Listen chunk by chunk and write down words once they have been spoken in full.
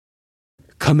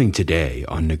Coming today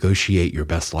on Negotiate Your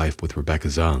Best Life with Rebecca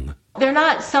Zung. They're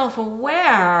not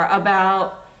self-aware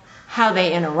about how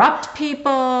they interrupt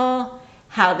people,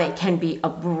 how they can be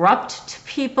abrupt to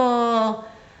people,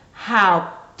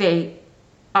 how they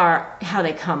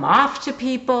come off to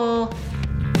people.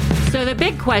 So the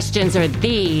big questions are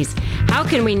these. How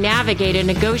can we navigate and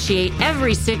negotiate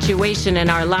every situation in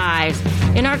our lives,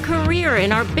 in our career,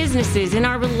 in our businesses, in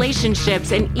our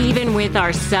relationships, and even with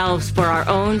ourselves for our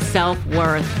own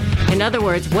self-worth? In other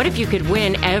words, what if you could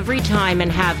win every time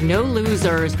and have no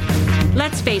losers?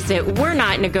 Let's face it, we're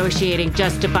not negotiating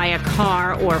just to buy a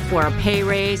car or for a pay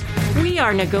raise. We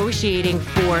are negotiating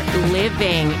for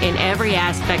living in every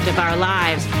aspect of our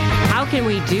lives. How can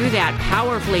we do that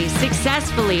powerfully,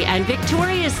 successfully, and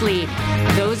victoriously?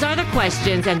 Those are the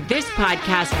questions, and this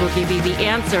podcast will give you the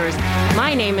answers.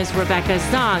 My name is Rebecca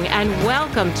Zung, and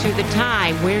welcome to the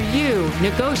time where you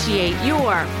negotiate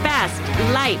your best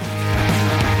life.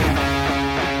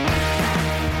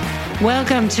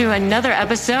 Welcome to another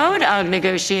episode of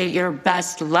Negotiate Your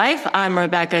Best Life. I'm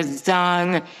Rebecca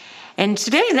Zung. In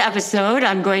today's episode,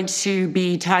 I'm going to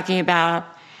be talking about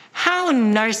how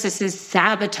narcissists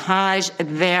sabotage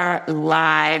their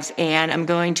lives. And I'm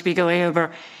going to be going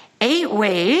over 8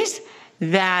 ways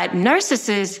that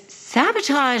narcissists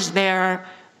sabotage their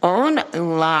own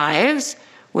lives,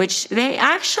 which they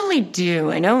actually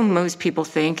do. I know most people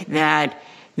think that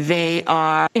they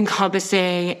are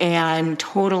encompassing and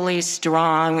totally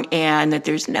strong and that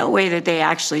there's no way that they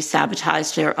actually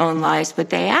sabotage their own lives, but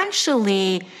they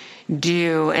actually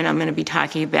do. And I'm going to be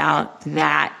talking about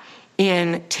that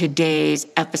in today's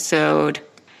episode.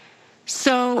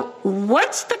 So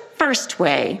what's the first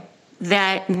way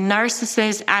that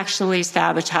narcissists actually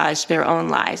sabotage their own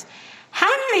lives?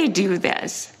 How do they do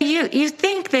this? You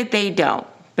think that they don't,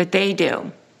 but they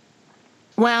do.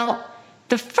 Well,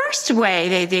 the first way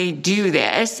that they do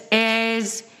this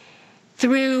is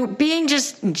through being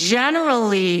just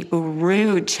generally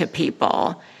rude to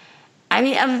people. I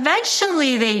mean,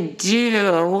 eventually they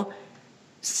do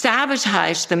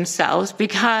sabotage themselves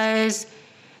because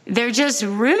they're just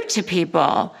rude to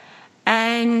people.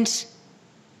 And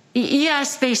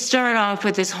yes, they start off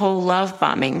with this whole love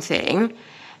bombing thing.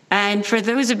 And for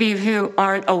those of you who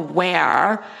aren't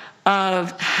aware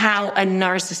of how a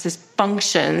narcissist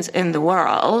functions in the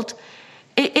world,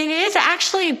 it is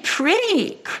actually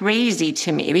pretty crazy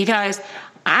to me because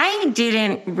I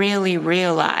didn't really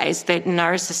realize that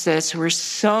narcissists were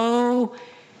so...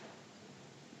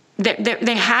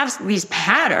 They have these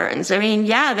patterns. I mean,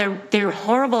 yeah, they're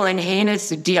horrible and heinous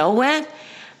to deal with,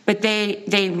 but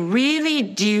they really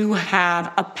do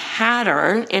have a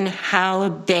pattern in how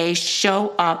they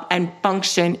show up and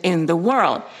function in the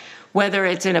world. Whether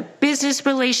it's in a business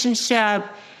relationship,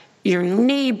 your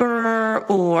neighbor,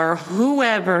 or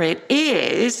whoever it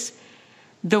is,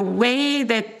 the way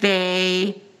that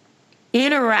they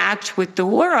interact with the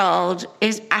world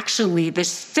is actually the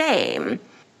same.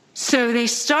 So they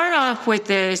start off with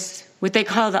this, what they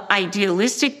call the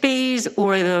idealistic phase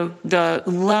or the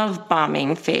love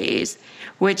bombing phase,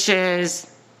 which is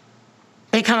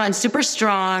they come on super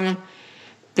strong.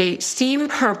 They seem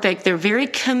perfect. They're very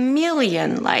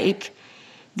chameleon-like.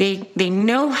 They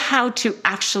know how to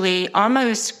actually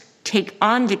almost take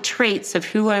on the traits of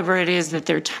whoever it is that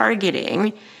they're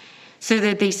targeting so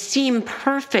that they seem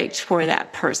perfect for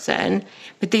that person,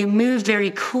 but they move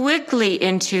very quickly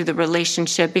into the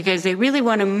relationship because they really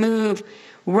want to move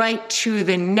right to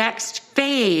the next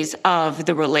phase of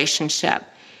the relationship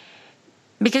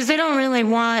because they don't really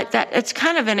want that. It's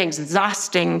kind of an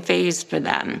exhausting phase for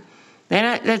them.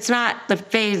 That's not the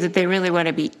phase that they really want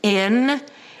to be in.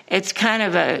 It's kind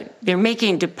of they're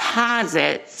making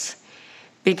deposits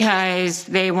because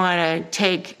they want to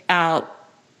take out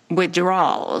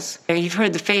withdrawals. You've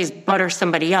heard the phrase butter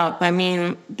somebody up. I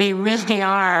mean, they really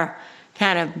are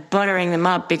kind of buttering them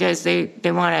up because they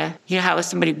want to, you know how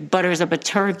somebody butters up a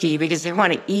turkey because they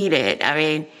want to eat it. I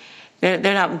mean,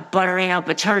 they're not buttering up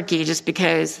a turkey just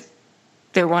because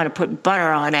they want to put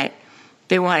butter on it.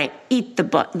 They want to eat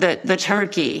the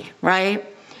turkey, right?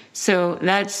 So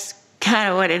that's kind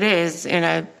of what it is in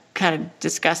a kind of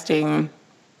disgusting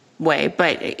way,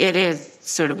 but it is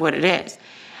sort of what it is.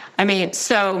 I mean,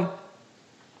 so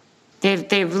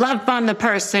they've love bombed the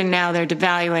person, now they're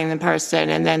devaluing the person,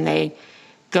 and then they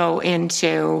go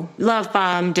into love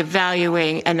bomb,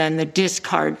 devaluing, and then the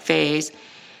discard phase.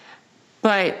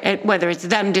 But whether it's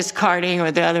them discarding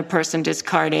or the other person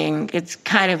discarding, it's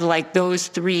kind of like those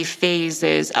 3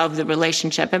 phases of the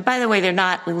relationship. And by the way, they're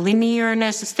not linear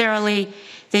necessarily.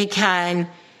 They go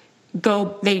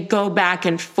back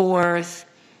and forth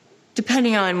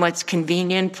depending on what's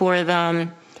convenient for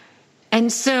them.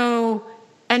 And so,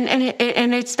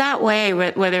 and it's that way,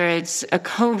 whether it's a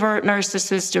covert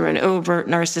narcissist or an overt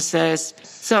narcissist.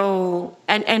 So,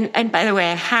 and by the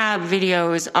way, I have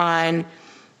videos on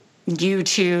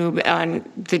YouTube on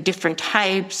the different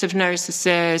types of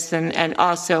narcissists and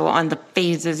also on the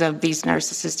phases of these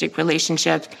narcissistic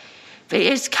relationships. But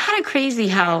it's kind of crazy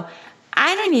how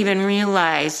I didn't even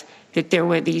realize that there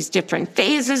were these different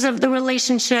phases of the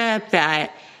relationship,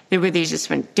 that there were these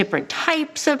different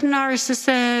types of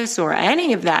narcissists or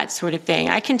any of that sort of thing.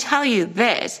 I can tell you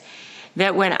this,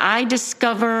 that when I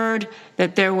discovered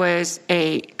that there was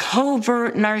a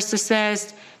covert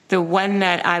narcissist, the one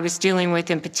that I was dealing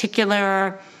with in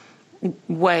particular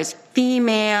was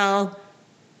female,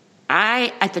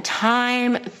 I, at the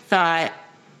time, thought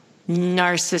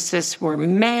narcissists were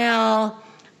male.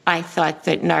 I thought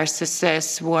that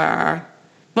narcissists were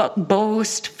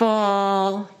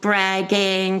boastful,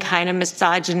 bragging, kind of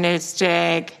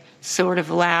misogynistic, sort of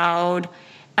loud.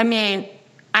 I mean,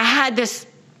 I had this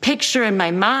picture in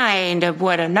my mind of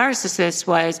what a narcissist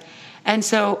was. And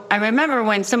so I remember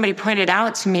when somebody pointed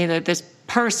out to me that this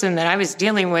person that I was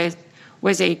dealing with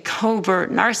was a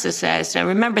covert narcissist, I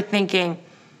remember thinking,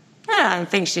 I don't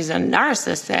think she's a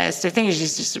narcissist. I think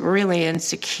she's just really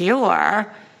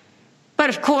insecure. But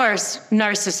of course,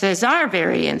 narcissists are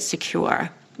very insecure,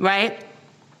 right?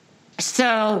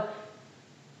 So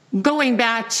going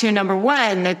back to number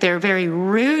one, that they're very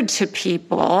rude to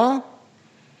people,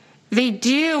 they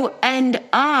do end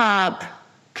up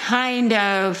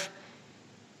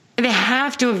they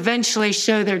have to eventually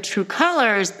show their true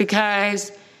colors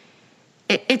because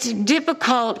it's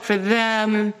difficult for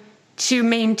them to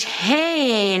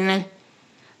maintain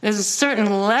a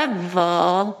certain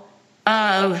level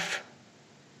of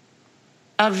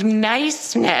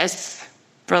niceness,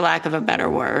 for lack of a better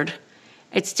word.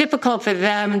 It's difficult for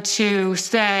them to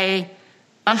say,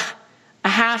 I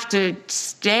have to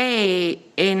stay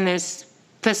in this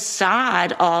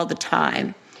facade all the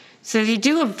time. So they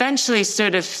do eventually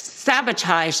sort of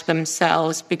sabotage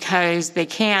themselves because they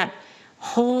can't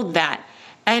hold that.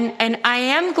 And I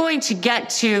am going to get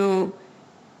to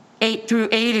 8 through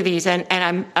 8 of these,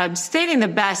 and I'm saving the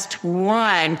best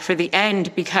one for the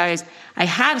end because I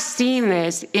have seen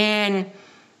this in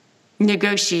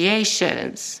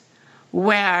negotiations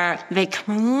where they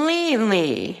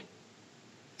completely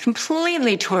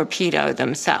torpedo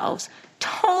themselves,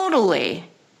 totally,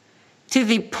 to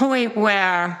the point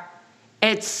where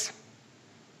it's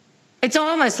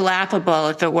almost laughable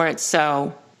if it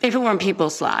weren't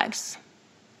people's lives.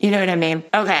 You know what I mean?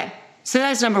 Okay, so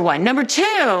that's number one. Number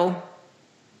two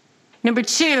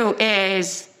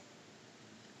is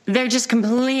they're just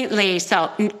completely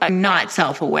not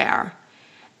self-aware.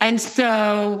 And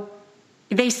so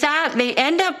they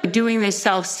end up doing this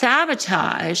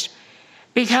self-sabotage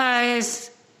because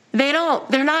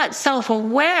they're not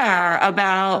self-aware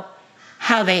about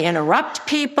how they interrupt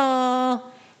people,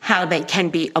 how they can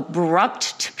be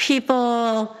abrupt to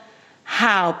people,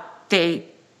 how they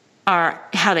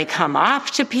come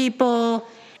off to people,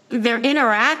 their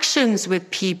interactions with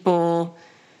people.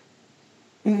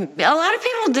 A lot of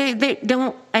people, they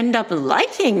don't end up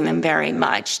liking them very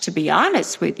much, to be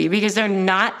honest with you, because they're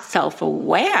not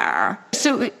self-aware.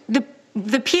 So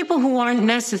the people who aren't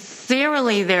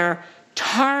necessarily their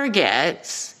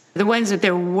targets, the ones that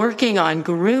they're working on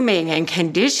grooming and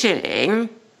conditioning,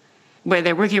 where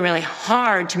they're working really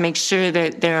hard to make sure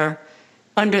that they're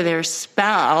under their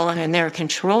spell and their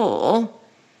control,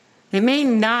 they may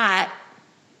not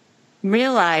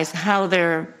realize how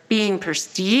they're being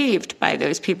perceived by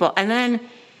those people. And then,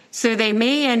 so they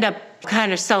may end up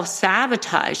kind of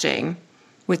self-sabotaging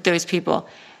with those people.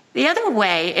 The other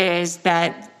way is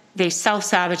that they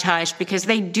self-sabotage because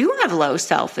they do have low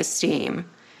self-esteem.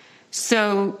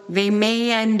 So they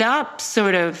may end up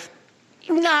sort of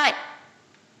not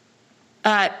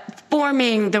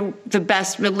forming the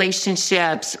best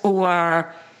relationships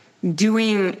or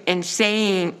doing and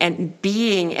saying and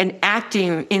being and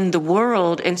acting in the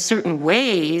world in certain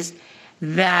ways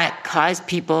that cause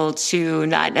people to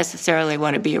not necessarily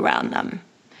want to be around them.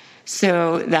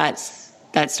 So that's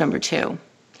number two.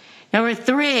 Number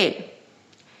three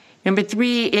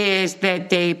is that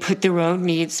they put their own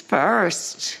needs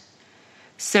first.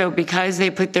 So because they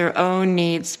put their own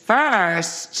needs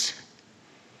first,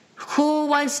 who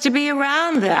wants to be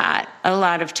around that a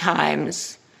lot of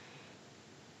times?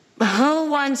 Who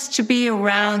wants to be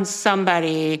around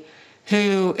somebody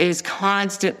who is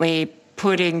constantly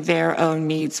putting their own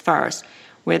needs first,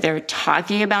 where they're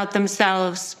talking about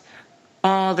themselves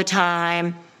all the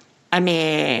time? I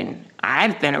mean,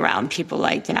 I've been around people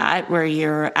like that, where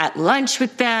you're at lunch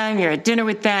with them, you're at dinner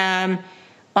with them,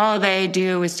 all they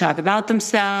do is talk about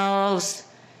themselves.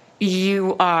 It's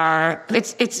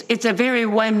a very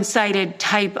one-sided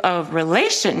type of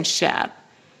relationship.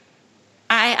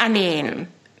 I mean,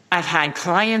 I've had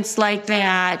clients like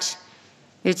that.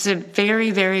 It's a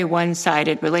very, very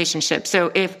one-sided relationship.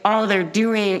 So if all they're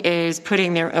doing is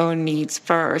putting their own needs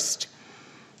first,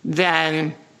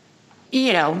 then,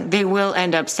 they will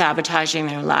end up sabotaging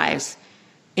their lives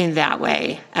in that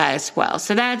way as well.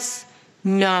 So that's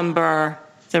number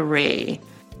 3.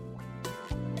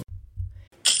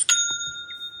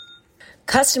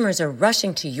 Customers are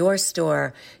rushing to your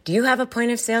store. Do you have a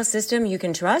point of sale system you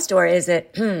can trust, or is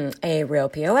it a real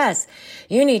POS?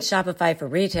 You need Shopify for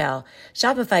retail.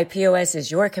 Shopify POS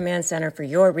is your command center for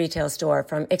your retail store,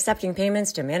 from accepting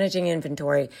payments to managing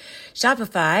inventory.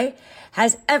 Shopify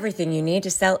has everything you need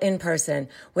to sell in person.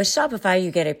 With Shopify,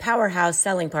 you get a powerhouse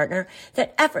selling partner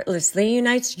that effortlessly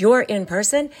unites your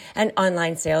in-person and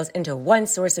online sales into one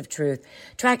source of truth.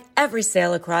 Track every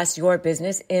sale across your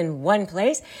business in one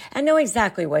place and know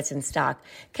exactly what's in stock.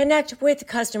 Connect with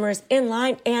customers in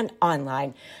line and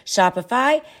online.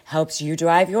 Shopify helps you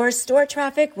drive your store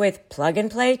traffic with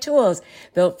plug-and-play tools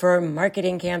built for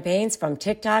marketing campaigns from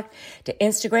TikTok to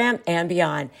Instagram and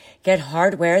beyond. Get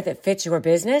hardware that fits your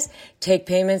business. Take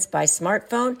payments by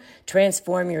smartphone.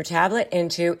 Transform your tablet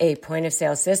into a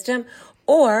point-of-sale system,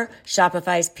 or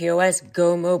Shopify's POS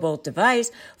Go mobile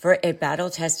device for a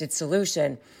battle-tested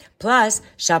solution. Plus,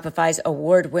 Shopify's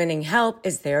award-winning help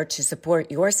is there to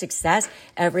support your success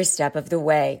every step of the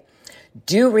way.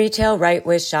 Do retail right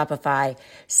with Shopify.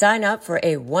 Sign up for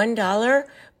a $1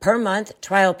 per month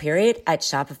trial period at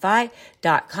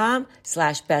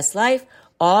shopify.com/bestlife,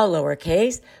 all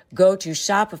lowercase. Go to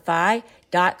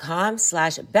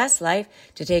shopify.com/bestlife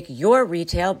to take your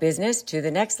retail business to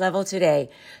the next level today.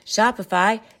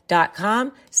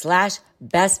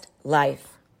 Shopify.com/bestlife.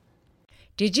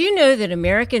 Did you know that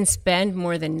Americans spend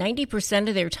more than 90%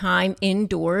 of their time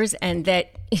indoors, and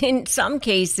that in some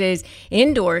cases,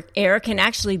 indoor air can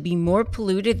actually be more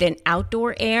polluted than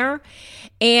outdoor air?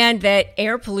 And that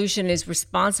air pollution is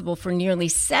responsible for nearly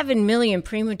 7 million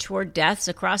premature deaths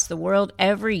across the world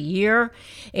every year.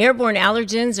 Airborne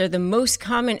allergens are the most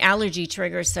common allergy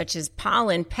triggers, such as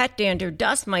pollen, pet dander,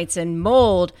 dust mites, and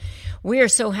mold. We are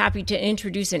so happy to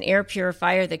introduce an air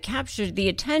purifier that captured the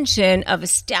attention of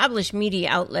established media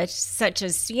outlets such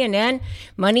as CNN,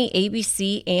 Money,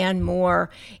 ABC, and more.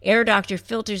 Air Doctor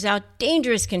filters out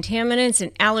dangerous contaminants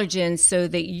and allergens so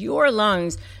that your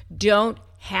lungs don't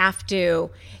have to.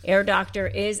 Air Doctor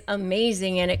is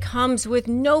amazing, and it comes with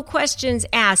no questions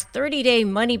asked, 30-day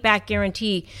money-back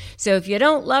guarantee. So if you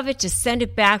don't love it, just send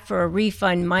it back for a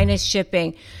refund minus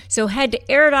shipping. So head to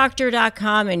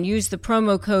airdoctor.com and use the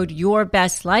promo code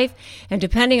YourBestLife, and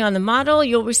depending on the model,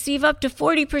 you'll receive up to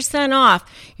 40% off.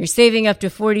 You're saving up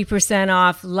to 40%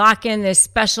 off. Lock in this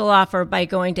special offer by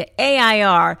going to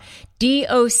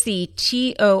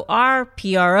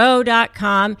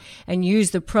AIRDOCTORPRO.com and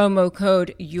use the promo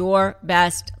code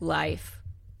YourBestLife.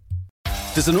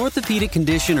 Does an orthopedic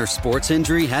condition or sports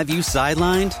injury have you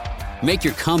sidelined? Make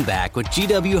your comeback with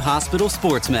GW Hospital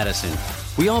Sports Medicine.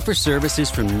 We offer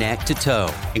services from neck to toe,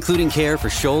 including care for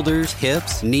shoulders,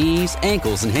 hips, knees,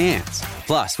 ankles, and hands.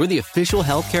 Plus, we're the official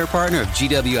healthcare partner of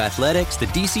GW Athletics, the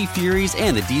DC Furies,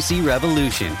 and the DC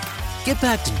Revolution. Get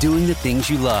back to doing the things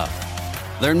you love.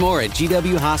 Learn more at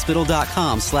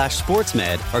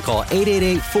gwhospital.com/sportsmed or call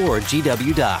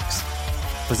 888-4GW-DOCS.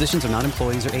 Physicians are not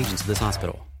employees or agents of this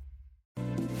hospital.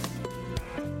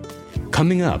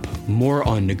 Coming up, more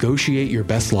on Negotiate Your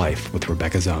Best Life with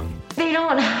Rebecca Zung. They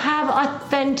don't have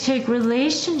authentic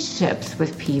relationships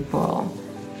with people.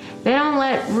 They don't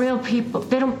let real people,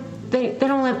 they don't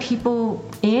let people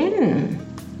in.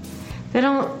 They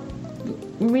don't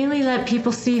really let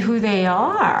people see who they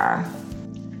are.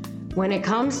 When it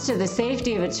comes to the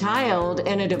safety of a child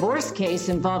in a divorce case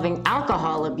involving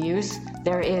alcohol abuse,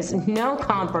 there is no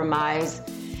compromise.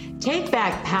 Take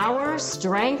back power,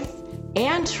 strength,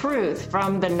 and truth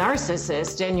from the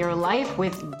narcissist in your life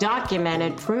with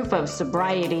documented proof of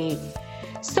sobriety.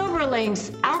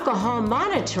 SoberLink's alcohol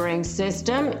monitoring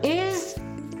system is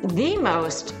the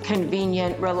most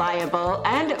convenient, reliable,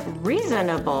 and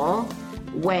reasonable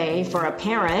way for a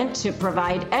parent to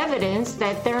provide evidence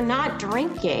that they're not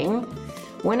drinking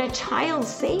when a child's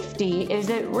safety is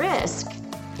at risk.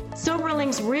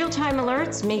 SoberLink's real-time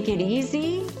alerts make it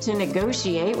easy to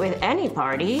negotiate with any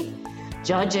party.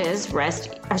 Judges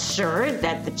rest assured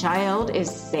that the child is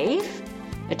safe.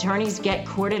 Attorneys get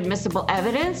court-admissible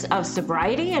evidence of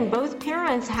sobriety, and both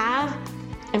parents have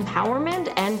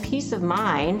empowerment and peace of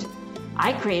mind.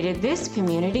 I created this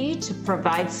community to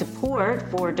provide support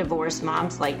for divorced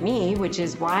moms like me, which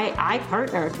is why I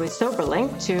partnered with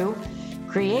SoberLink to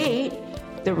create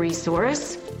the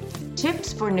resource,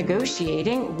 Tips for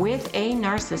Negotiating with a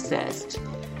Narcissist.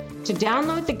 To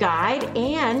download the guide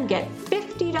and get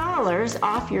 $50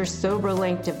 off your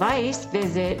SoberLink device,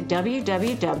 visit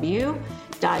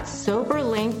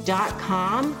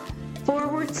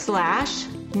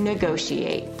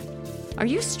www.soberlink.com/negotiate. Are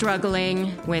you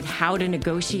struggling with how to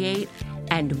negotiate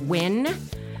and win?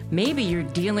 Maybe you're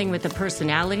dealing with a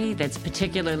personality that's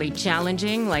particularly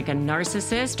challenging, like a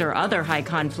narcissist or other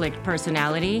high-conflict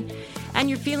personality, and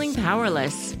you're feeling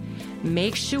powerless.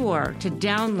 Make sure to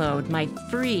download my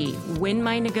free Win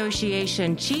My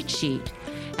Negotiation cheat sheet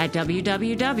at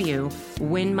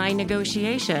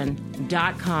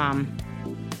www.winmynegotiation.com.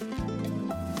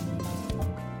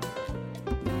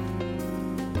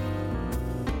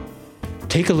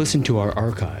 Take a listen to our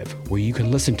archive, where you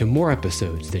can listen to more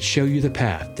episodes that show you the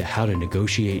path to how to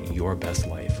negotiate your best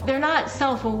life. They're not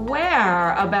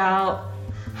self-aware about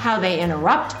how they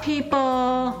interrupt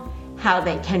people, how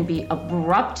they can be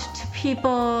abrupt to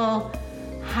people,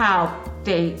 how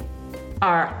they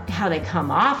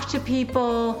come off to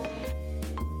people.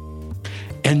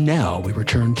 And now we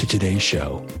return to today's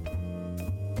show.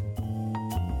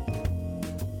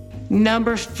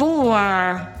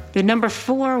 The number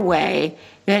four way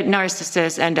that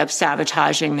narcissists end up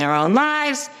sabotaging their own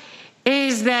lives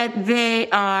is that they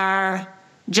are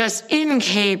just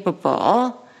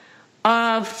incapable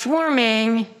of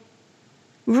forming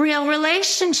real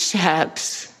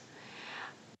relationships.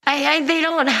 They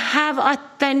don't have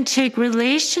authentic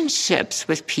relationships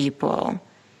with people.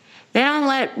 They don't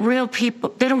let real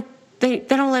people, they don't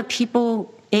let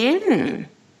people in.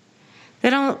 They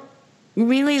don't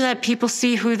really let people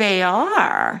see who they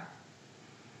are.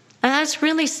 And that's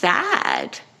really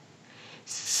sad.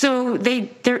 So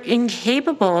they're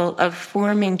incapable of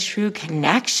forming true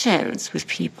connections with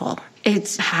people.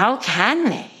 It's how can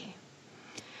they?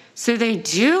 So they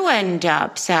do end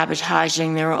up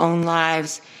sabotaging their own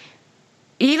lives,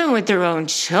 even with their own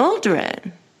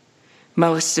children,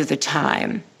 most of the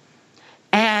time.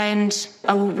 And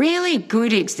a really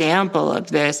good example of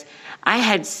this I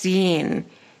had seen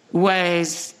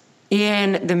was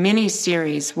in the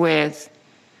miniseries with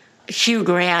Hugh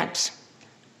Grant.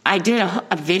 I did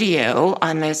a video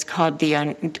on this called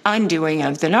The Undoing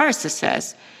of the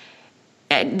Narcissist.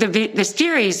 The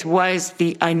series was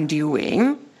The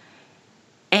Undoing.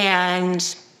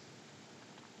 And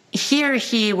here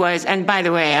he was, and by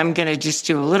the way, I'm going to just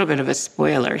do a little bit of a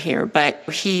spoiler here, but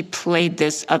he played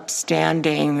this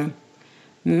upstanding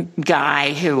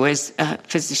guy who was a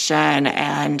physician,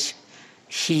 and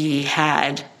he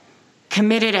had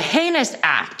committed a heinous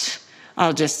act,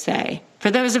 I'll just say. For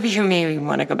those of you who maybe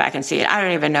want to go back and see it, I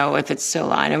don't even know if it's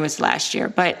still on. It was last year.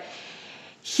 But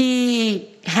he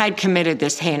had committed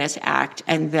this heinous act,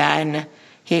 and then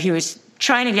he was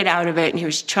trying to get out of it, and he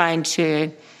was trying to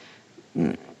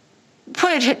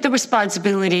put the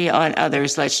responsibility on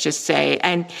others, let's just say.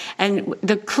 And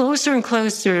the closer and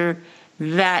closer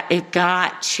that it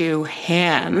got to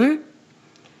him,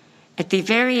 at the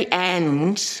very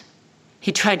end,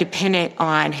 he tried to pin it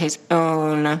on his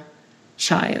own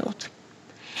child.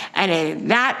 And at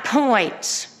that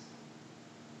point,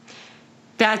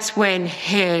 that's when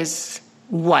his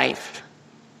wife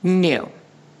knew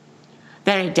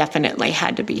that it definitely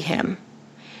had to be him.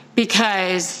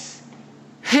 Because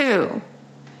who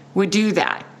would do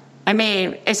that? I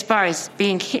mean, as far as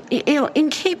being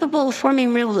incapable of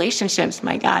forming real relationships,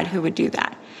 my God, who would do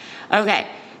that? Okay,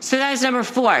 so that's number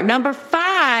 4. Number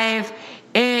 5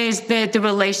 is that the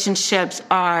relationships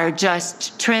are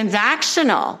just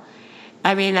transactional.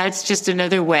 I mean, that's just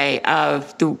another way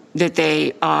of that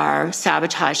they are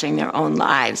sabotaging their own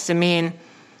lives. I mean,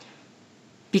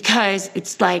 because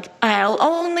it's like, I'll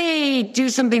only do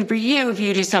something for you if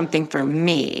you do something for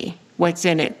me. What's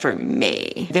in it for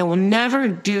me? They will never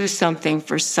do something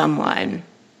for someone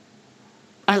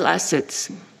unless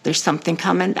there's something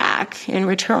coming back in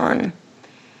return.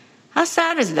 How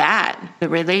sad is that? The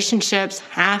relationships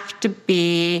have to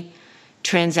be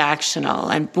transactional,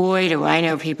 and boy, do I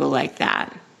know people like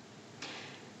that.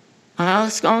 I'll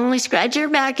only scratch your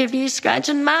back if you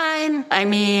scratching mine. I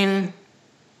mean,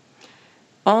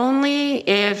 only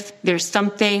if there's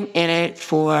something in it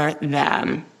for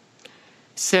them.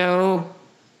 So,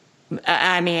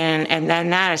 I mean, and then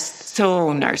that is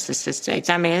so narcissistic.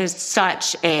 I mean, it's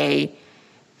such a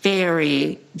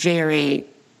very, very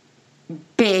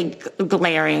big,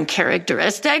 glaring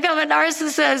characteristic of a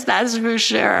narcissist, that's for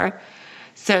sure.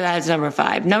 So that's number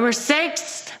 5. Number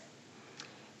 6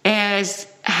 is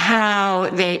how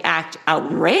they act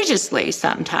outrageously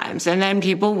sometimes. And then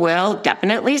people will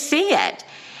definitely see it.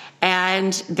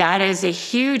 And that is a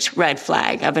huge red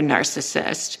flag of a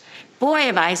narcissist. Boy,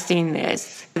 have I seen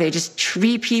this. They just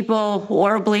treat people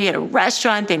horribly at a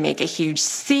restaurant. They make a huge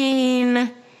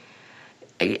scene.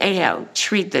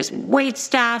 Treat this wait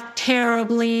staff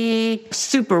terribly,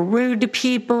 super rude to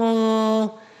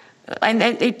people. And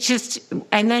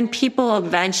then people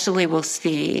eventually will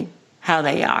see how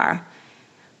they are.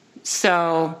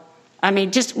 So,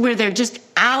 just where they're just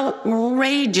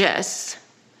outrageous.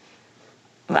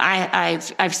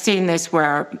 I've seen this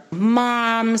where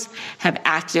moms have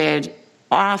acted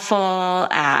awful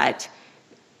at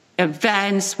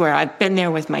events where I've been there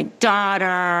with my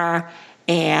daughter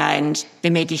and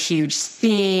they make a huge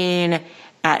scene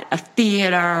at a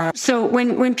theater. So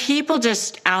when people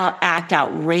just act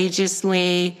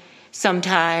outrageously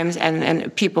sometimes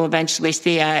and people eventually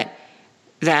see it,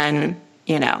 then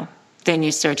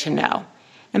you start to know.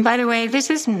 And by the way, this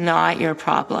is not your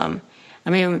problem.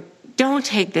 Don't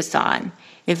take this on.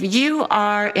 If you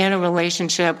are in a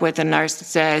relationship with a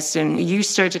narcissist and you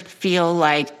start to feel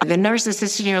like the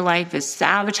narcissist in your life is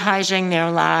sabotaging their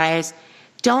lives,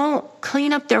 don't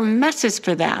clean up their messes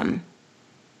for them.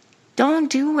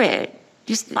 Don't do it.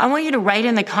 I want you to write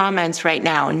in the comments right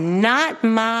now, not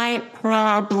my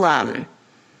problem.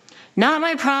 Not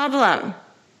my problem.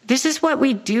 This is what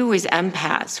we do as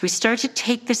empaths. We start to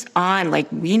take this on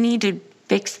like we need to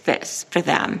fix this for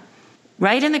them.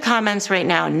 Write in the comments right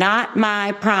now, not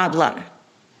my problem.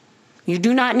 You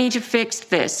do not need to fix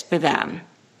this for them,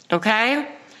 okay?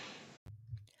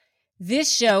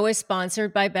 This show is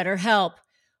sponsored by BetterHelp.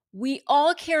 We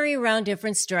all carry around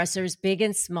different stressors, big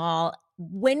and small.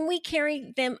 When we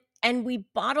carry them and we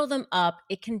bottle them up,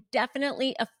 it can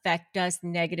definitely affect us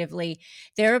negatively.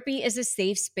 Therapy is a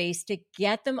safe space to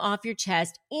get them off your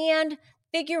chest and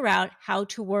figure out how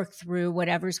to work through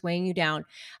whatever's weighing you down.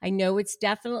 I know it's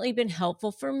definitely been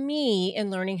helpful for me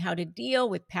in learning how to deal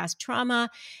with past trauma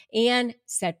and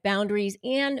set boundaries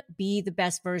and be the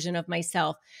best version of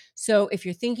myself. So if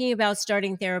you're thinking about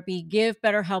starting therapy, give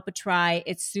BetterHelp a try.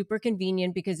 It's super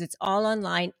convenient because it's all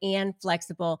online and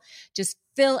flexible. Just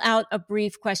fill out a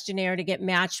brief questionnaire to get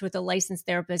matched with a licensed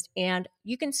therapist, and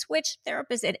you can switch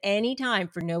therapists at any time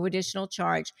for no additional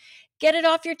charge. Get it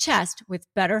off your chest with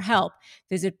BetterHelp.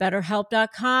 Visit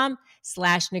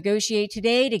BetterHelp.com/negotiate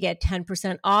today to get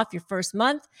 10% off your first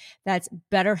month. That's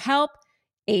BetterHelp,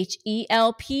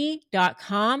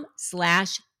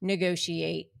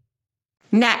 HELP.com/negotiate.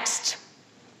 Next,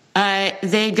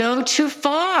 they go too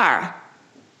far.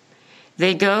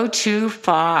 They go too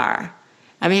far.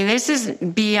 This is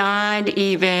beyond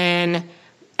even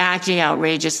acting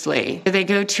outrageously. They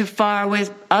go too far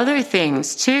with other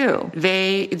things too.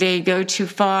 They go too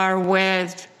far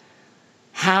with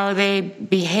how they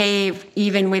behave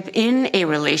even within a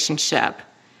relationship.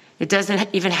 It doesn't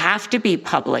even have to be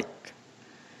public.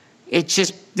 It's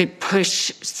just they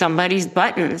push somebody's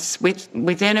buttons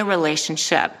within a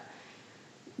relationship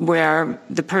where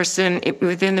the person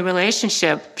within the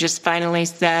relationship just finally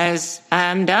says,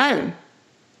 I'm done.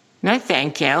 No,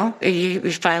 thank you.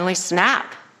 You finally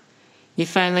snap. You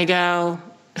finally go,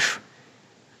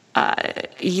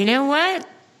 you know what?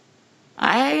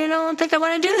 I don't think I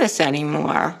want to do this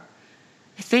anymore.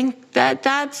 I think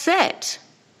that's it.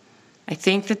 I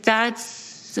think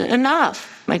that's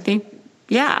enough. I think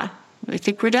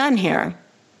we're done here.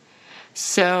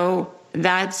 So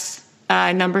that's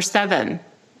number 7,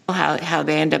 how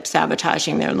they end up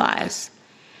sabotaging their lives.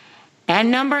 And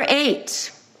number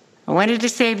 8. I wanted to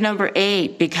save number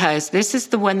 8 because this is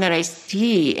the one that I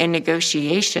see in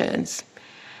negotiations.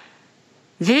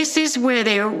 This is where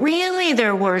they're really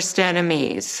their worst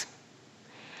enemies.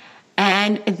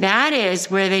 And that is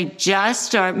where they just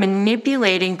start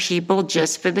manipulating people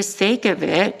just for the sake of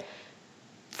it,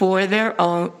 to their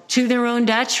own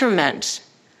detriment.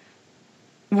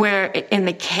 Where in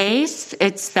the case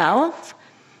itself,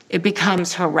 it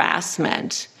becomes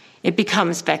harassment. It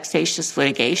becomes vexatious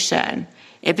litigation.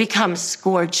 It becomes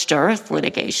scorched earth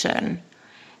litigation.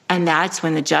 And that's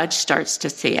when the judge starts to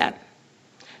see it.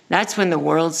 That's when the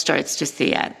world starts to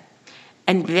see it.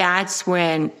 And that's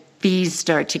when fees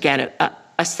start to get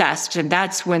assessed. And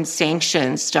that's when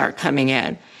sanctions start coming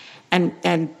in.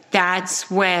 And that's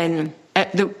when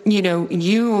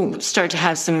you start to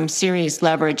have some serious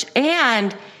leverage.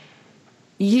 And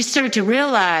you start to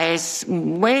realize,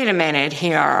 wait a minute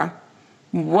here,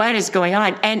 what is going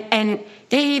on? And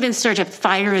they even start to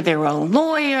fire their own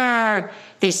lawyer.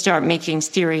 They start making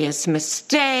serious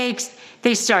mistakes.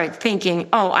 They start thinking,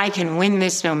 I can win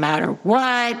this no matter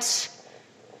what.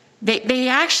 they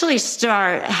actually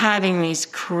start having these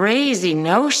crazy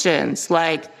notions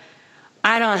like,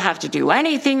 I don't have to do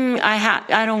anything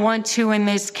I don't want to in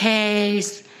this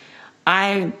case.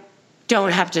 I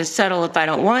don't have to settle if I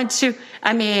don't want to.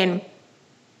 I mean,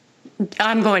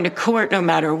 I'm going to court no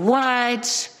matter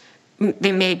what.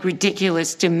 They make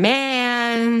ridiculous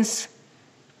demands.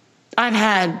 I've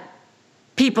had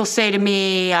people say to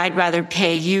me, I'd rather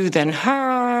pay you than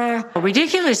her.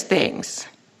 Ridiculous things.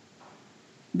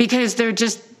 Because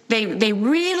they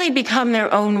really become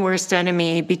their own worst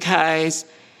enemy because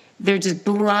they're just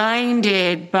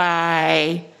blinded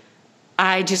by,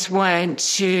 I just want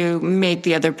to make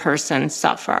the other person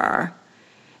suffer.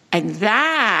 And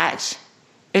that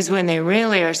is when they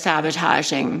really are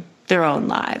sabotaging their own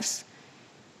lives.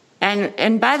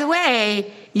 And by the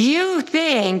way, you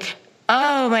think,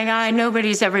 oh my God,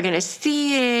 nobody's ever going to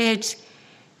see it.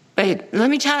 But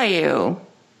let me tell you,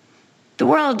 the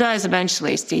world does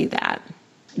eventually see that.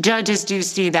 Judges do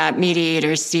see that,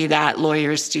 mediators see that,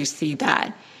 lawyers do see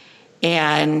that.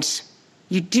 And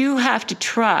you do have to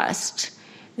trust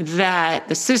that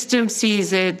the system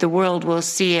sees it, the world will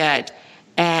see it,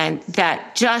 and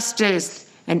that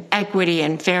justice and equity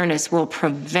and fairness will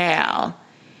prevail.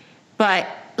 But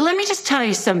let me just tell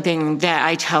you something that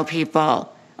I tell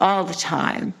people all the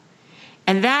time.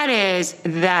 And that is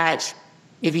that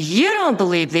if you don't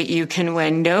believe that you can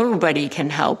win, nobody can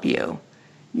help you.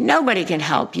 Nobody can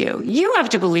help you. You have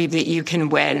to believe that you can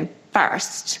win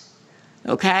first.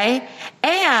 Okay?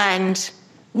 And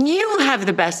you have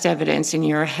the best evidence in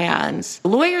your hands.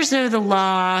 Lawyers know the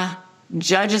law.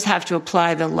 Judges have to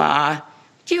apply the law.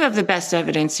 You have the best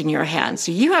evidence in your hands.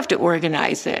 So you have to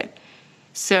organize it.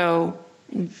 So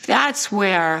that's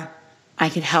where I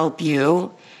can help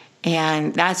you.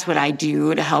 And that's what I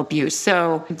do to help you.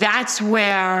 So that's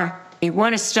where we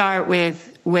want to start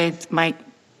with my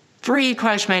free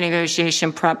Crush My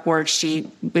Negotiation prep worksheet,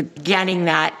 with getting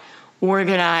that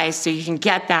organized. So you can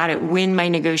get that at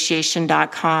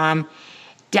winmynegotiation.com.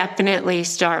 Definitely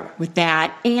start with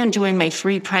that and join my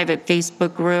free private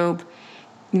Facebook group,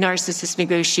 Narcissist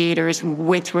Negotiators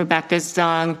with Rebecca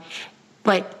Zung.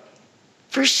 But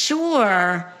for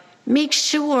sure, make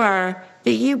sure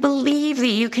that you believe that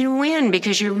you can win,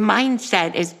 because your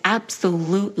mindset is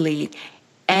absolutely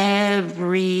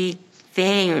everything.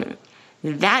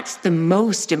 That's the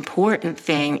most important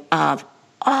thing of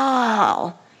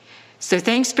all. So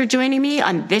thanks for joining me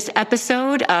on this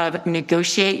episode of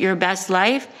Negotiate Your Best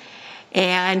Life.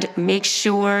 And make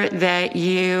sure that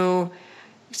you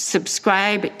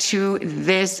subscribe to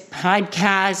this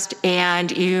podcast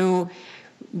and you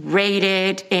rate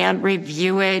it and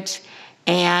review it.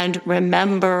 And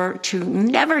remember to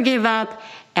never give up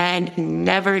and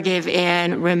never give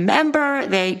in. Remember,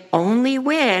 they only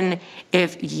win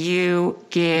if you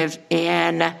give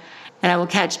in. And I will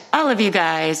catch all of you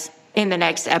guys in the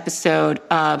next episode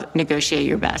of Negotiate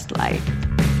Your Best Life.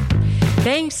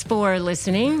 Thanks for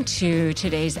listening to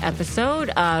today's episode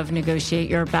of Negotiate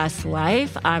Your Best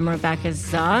Life. I'm Rebecca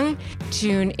Zung.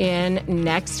 Tune in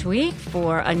next week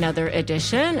for another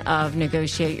edition of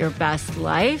Negotiate Your Best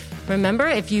Life. Remember,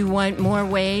 if you want more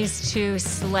ways to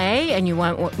slay and you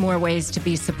want more ways to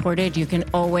be supported, you can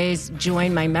always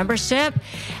join my membership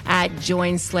at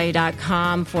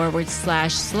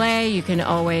joinslay.com/slay. You can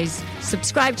always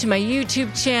subscribe to my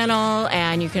YouTube channel,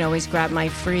 and you can always grab my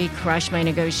free Crush My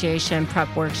Negotiation prep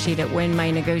worksheet at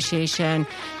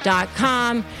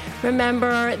winmynegotiation.com.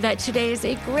 Remember that today is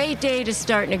a great day to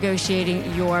start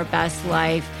negotiating your best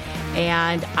life,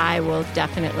 and I will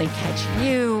definitely catch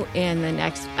you in the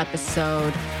next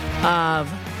episode of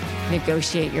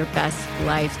Negotiate Your Best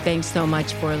Life. Thanks so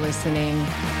much for listening.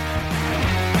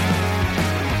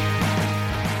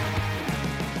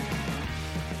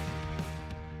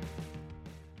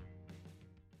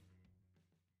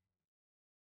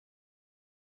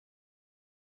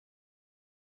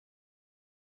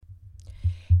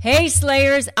 Hey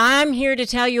Slayers, I'm here to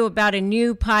tell you about a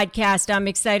new podcast I'm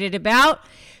excited about,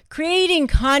 Creating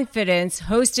Confidence,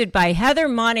 hosted by Heather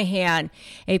Monahan,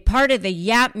 a part of the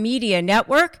Yap Media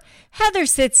Network. Heather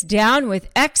sits down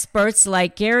with experts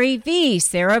like Gary Vee,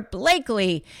 Sarah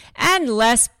Blakely, and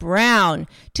Les Brown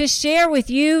to share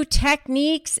with you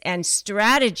techniques and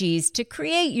strategies to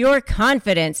create your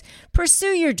confidence,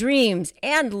 pursue your dreams,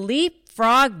 and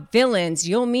leapfrog villains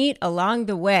you'll meet along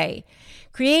the way.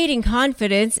 Creating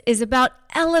Confidence is about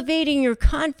elevating your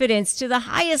confidence to the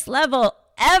highest level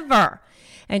ever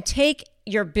and take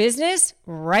your business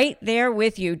right there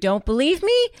with you. Don't believe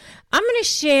me? I'm going to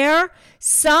share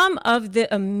some of the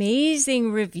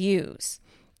amazing reviews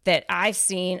that I've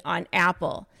seen on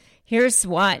Apple. Here's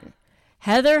one.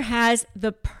 Heather has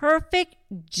the perfect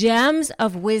gems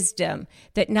of wisdom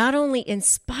that not only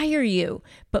inspire you,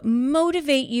 but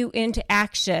motivate you into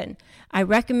action. I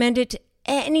recommend it to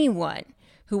anyone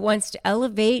who wants to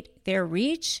elevate their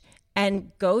reach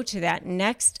and go to that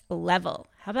next level.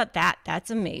 How about that?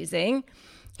 That's amazing.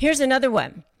 Here's another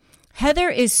one. Heather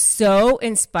is so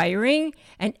inspiring,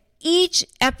 and each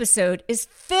episode is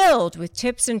filled with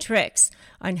tips and tricks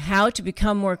on how to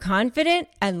become more confident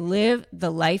and live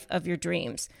the life of your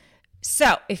dreams.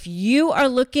 So if you are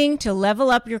looking to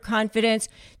level up your confidence,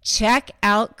 check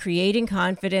out Creating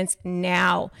Confidence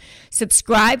now.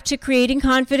 Subscribe to Creating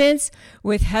Confidence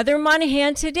with Heather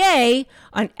Monahan today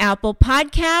on Apple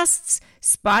Podcasts,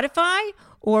 Spotify,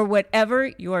 or whatever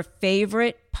your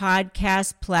favorite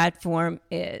podcast platform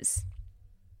is.